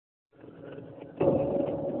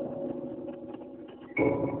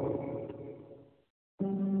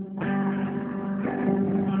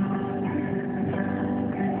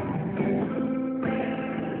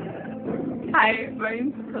my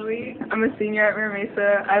name's Chloe. I'm a senior at Mira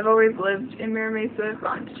Mesa. I've always lived in Mira Mesa. I've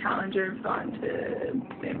gone to Challenger, I've gone to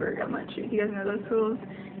Sandberg. I'm not sure if you guys know those schools.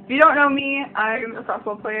 If you don't know me, I'm a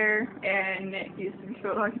softball player and used to be a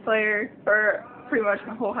field hockey player for pretty much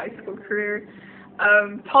my whole high school career.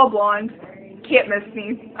 Tall blonde, can't miss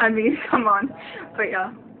me. I mean, come on. But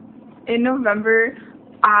yeah, in November,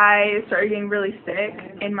 I started getting really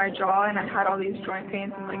sick in my jaw, and I had all these joint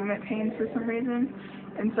pains and ligament pains for some reason.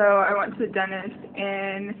 And so I went to the dentist,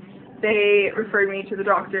 and they referred me to the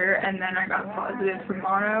doctor, and then I got positive for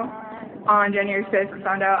mono. On January 5th, I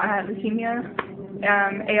found out I had leukemia,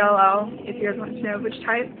 ALL, if you guys want to know which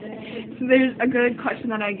type. So there's a good question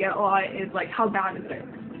that I get a lot is, like, how bad is it?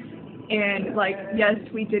 And, like, yes,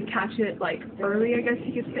 we did catch it, like, early, I guess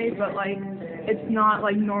you could say, but, like, it's not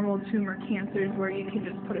like normal tumor cancers where you can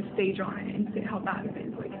just put a stage on it and say how bad it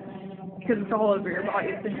is, like, because it's all over your body,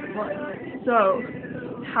 it's in your blood. So,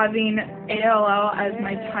 having ALL as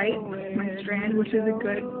my type, my strand, which is a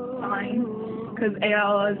good sign, because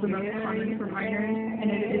ALL is the most common for minors,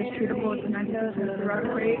 and it is treatable at the 90%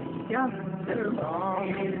 survival rate. Yeah, so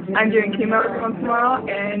I'm doing chemo once in a while,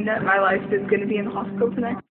 and my life is going to be in the hospital for the next